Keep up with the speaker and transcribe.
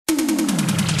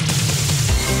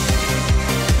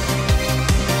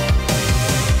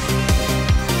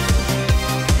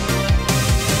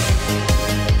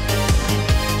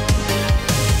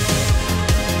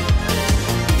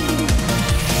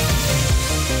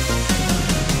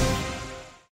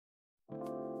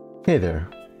Hey there,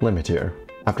 Limit here.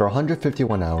 After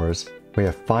 151 hours, we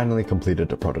have finally completed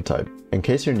the prototype. In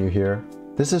case you're new here,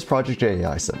 this is Project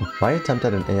J.A.I.son, my attempt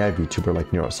at an AI VTuber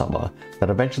like Neurosama that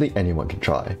eventually anyone can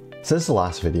try. Since the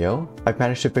last video, I've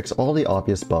managed to fix all the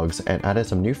obvious bugs and added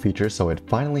some new features so it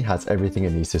finally has everything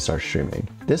it needs to start streaming.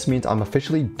 This means I'm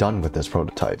officially done with this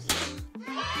prototype.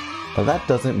 But that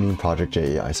doesn't mean Project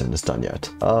J.A.I.son is done yet.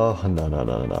 Oh,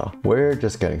 no. We're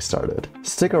just getting started.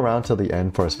 Stick around till the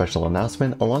end for a special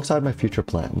announcement alongside my future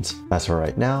plans. As for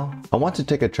right now, I want to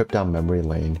take a trip down memory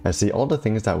lane and see all the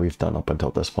things that we've done up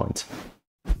until this point.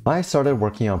 I started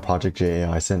working on Project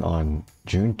J.A.I.son on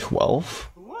June 12th?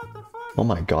 Oh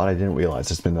my god, I didn't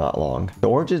realize it's been that long. The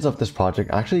origins of this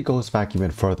project actually goes back even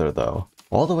further though.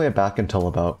 All the way back until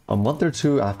about a month or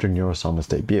two after Neurosama's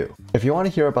debut. If you want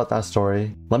to hear about that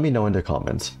story, let me know in the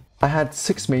comments. I had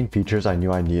 6 main features I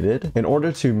knew I needed in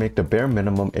order to make the bare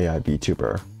minimum AI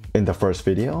VTuber. In the first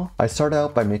video, I started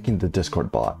out by making the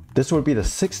Discord bot. This would be the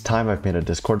 6th time I've made a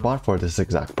Discord bot for this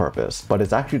exact purpose, but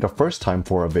it's actually the first time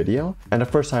for a video and the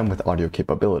first time with audio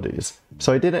capabilities.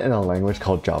 So I did it in a language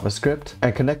called JavaScript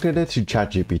and connected it to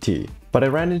ChatGPT. But I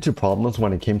ran into problems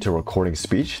when it came to recording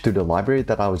speech through the library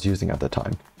that I was using at the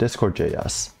time,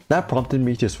 Discord.js. That prompted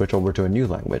me to switch over to a new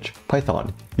language,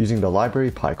 Python, using the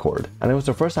library PyCord. And it was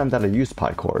the first time that I used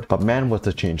PyCord, but man was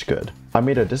the change good. I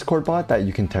made a Discord bot that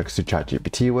you can text to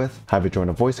ChatGPT with, have it join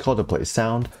a voice call to play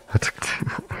sound,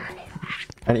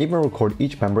 and even record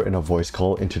each member in a voice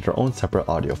call into their own separate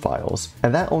audio files.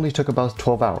 And that only took about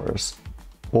 12 hours.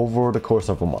 Over the course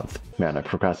of a month. Man, I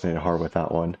procrastinated hard with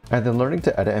that one. And then learning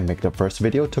to edit and make the first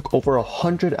video took over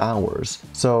 100 hours.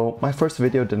 So my first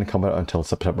video didn't come out until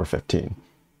September 15.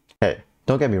 Hey,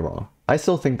 don't get me wrong. I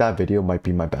still think that video might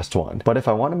be my best one. But if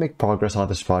I want to make progress on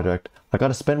this project, I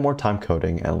gotta spend more time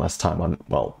coding and less time on,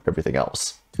 well, everything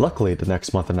else. Luckily, the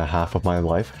next month and a half of my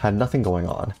life had nothing going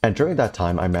on, and during that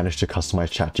time I managed to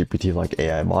customize ChatGPT-like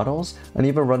AI models and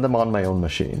even run them on my own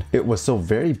machine. It was still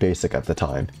very basic at the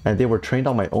time, and they were trained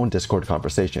on my own Discord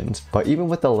conversations, but even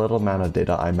with the little amount of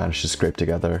data I managed to scrape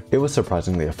together, it was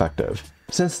surprisingly effective.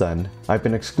 Since then, I've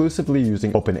been exclusively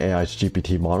using OpenAI's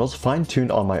GPT models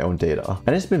fine-tuned on my own data,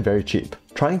 and it's been very cheap.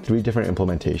 Trying 3 different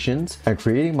implementations and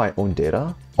creating my own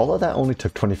data, all of that only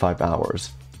took 25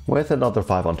 hours. With another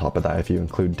 5 on top of that if you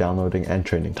include downloading and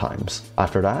training times.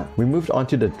 After that, we moved on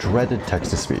to the dreaded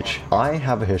text-to-speech. I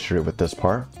have a history with this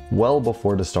part, well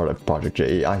before the start of Project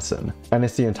J.A.I.son, and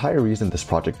it's the entire reason this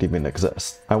project even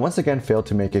exists. I once again failed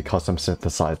to make a custom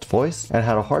synthesized voice, and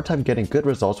had a hard time getting good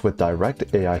results with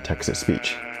direct AI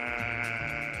text-to-speech.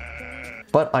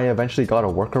 But I eventually got a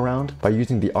workaround by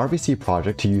using the RVC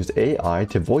project to use AI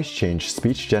to voice change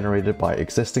speech generated by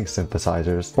existing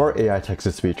synthesizers or AI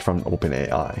text-to-speech from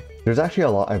OpenAI. There's actually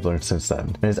a lot I've learned since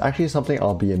then, and it's actually something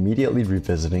I'll be immediately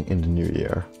revisiting in the new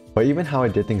year. But even how I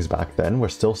did things back then were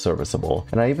still serviceable,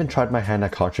 and I even tried my hand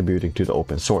at contributing to the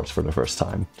open source for the first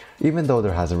time, even though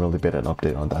there hasn't really been an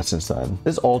update on that since then.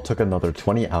 This all took another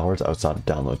 20 hours outside of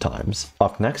download times.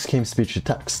 Up next came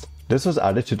speech-to-text. This was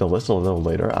added to the list a little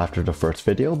later after the first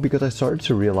video because I started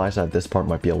to realize that this part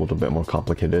might be a little bit more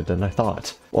complicated than I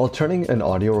thought. While turning an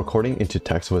audio recording into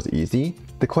text was easy,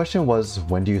 the question was,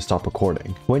 when do you stop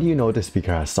recording? When do you know the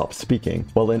speaker has stopped speaking?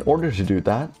 Well, in order to do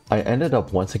that, I ended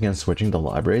up once again switching the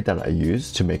library that I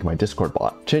used to make my Discord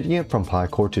bot, changing it from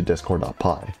PyCord to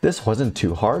Discord.py. This wasn't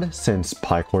too hard since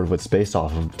PyCord was based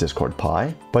off of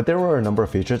Discord.py, but there were a number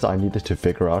of features I needed to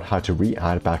figure out how to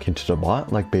re-add back into the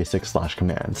bot like basic /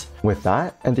 commands. With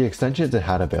that and the extensions it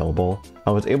had available, I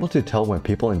was able to tell when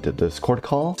people in the Discord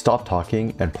call stopped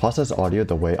talking and process audio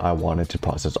the way I wanted to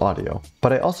process audio.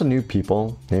 But I also knew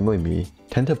people, namely me,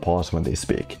 tend to pause when they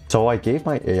speak. So I gave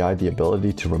my AI the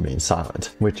ability to remain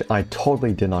silent, which I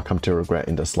totally did not come to regret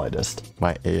in the slightest.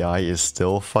 My AI is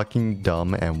still fucking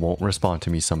dumb and won't respond to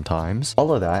me sometimes.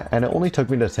 All of that, and it only took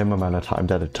me the same amount of time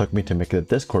that it took me to make the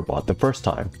Discord bot the first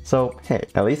time. So hey,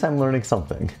 at least I'm learning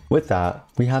something. With that,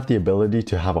 we have the ability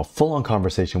to have a full-on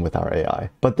conversation with our AI.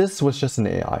 But this was just an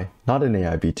AI, not an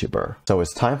AI VTuber. So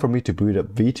it's time for me to boot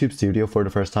up VTube Studio for the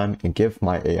first time and give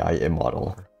my AI a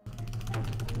model.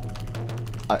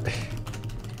 How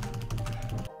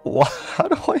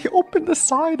do I open the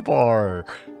sidebar?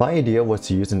 My idea was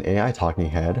to use an AI talking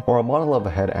head or a model of a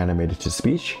head animated to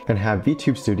speech and have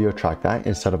VTube Studio track that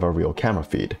instead of a real camera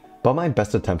feed. But my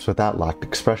best attempts with that lacked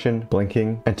expression,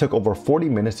 blinking, and took over 40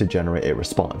 minutes to generate a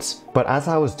response. But as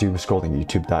I was doom scrolling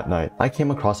YouTube that night, I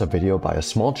came across a video by a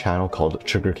small channel called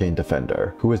Sugarcane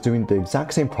Defender, who was doing the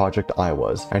exact same project I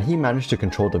was, and he managed to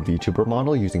control the VTuber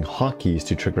model using hotkeys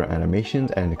to trigger animations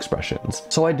and expressions.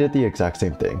 So I did the exact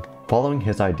same thing. following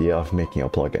his idea of making a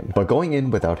plugin, but going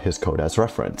in without his code as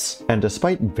reference. And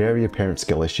despite very apparent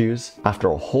skill issues,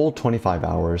 after a whole 25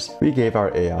 hours, we gave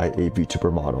our AI a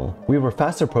VTuber model. We were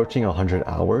fast approaching 100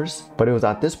 hours, but it was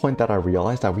at this point that I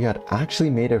realized that we had actually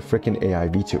made a freaking AI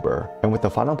VTuber. And with the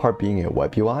final part being a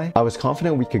web UI, I was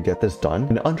confident we could get this done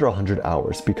in under 100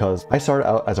 hours because I started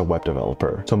out as a web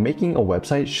developer. So making a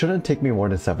website shouldn't take me more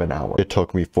than 7 hours. It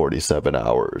took me 47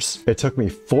 hours. It took me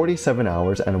 47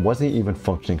 hours and wasn't even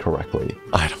functioning correctly.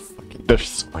 I don't fucking,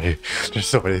 there's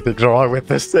so many things wrong with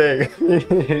this thing.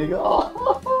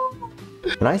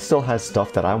 And I still had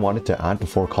stuff that I wanted to add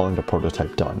before calling the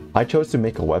prototype done. I chose to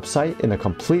make a website in a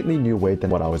completely new way than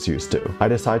what I was used to. I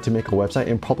decided to make a website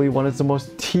in probably one of the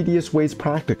most tedious ways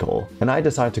practical. And I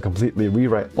decided to completely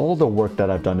rewrite all the work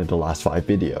that I've done in the last 5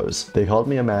 videos. They called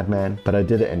me a madman, but I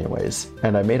did it anyways.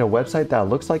 And I made a website that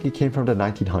looks like it came from the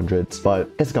 1900s, but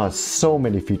it's got so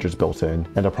many features built in,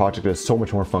 and the project is so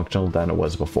much more functional than it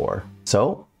was before.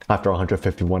 So, after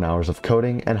 151 hours of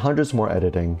coding and hundreds more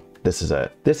editing, this is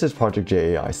it. This is Project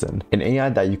J.A.I.son, an AI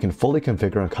that you can fully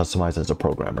configure and customize as a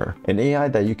programmer, an AI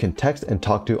that you can text and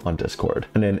talk to on Discord,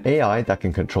 and an AI that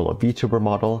can control a VTuber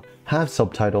model, have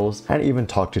subtitles, and even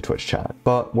talk to Twitch chat.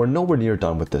 But we're nowhere near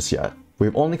done with this yet.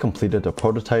 We've only completed the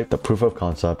prototype, the proof of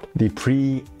concept, the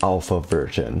pre-alpha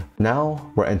version.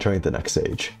 Now we're entering the next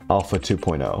stage, Alpha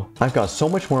 2.0. I've got so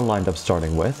much more lined up,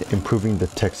 starting with improving the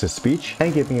text-to-speech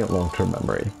and giving it long-term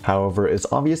memory. However, it's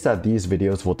obvious that these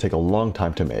videos will take a long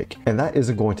time to make, and that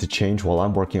isn't going to change while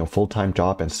I'm working a full-time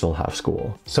job and still have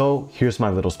school. So here's my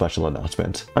little special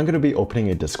announcement. I'm going to be opening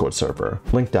a Discord server,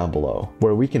 linked down below,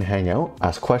 where we can hang out,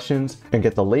 ask questions, and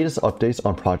get the latest updates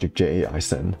on Project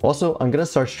J.A.I.son. Also, I'm going to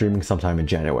start streaming sometime in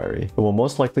January. It will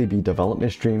most likely be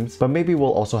development streams, but maybe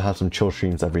we'll also have some chill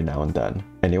streams every now and then.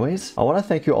 Anyways, I want to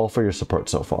thank you all for your support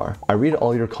so far. I read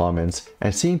all your comments,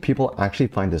 and seeing people actually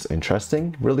find this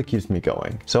interesting really keeps me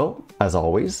going. So, as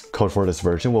always, code for this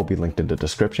version will be linked in the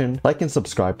description. Like and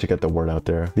subscribe to get the word out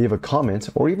there. Leave a comment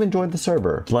or even join the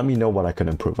server to let me know what I could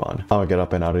improve on. I'll get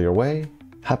up and out of your way.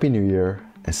 Happy New Year,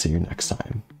 and see you next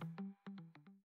time.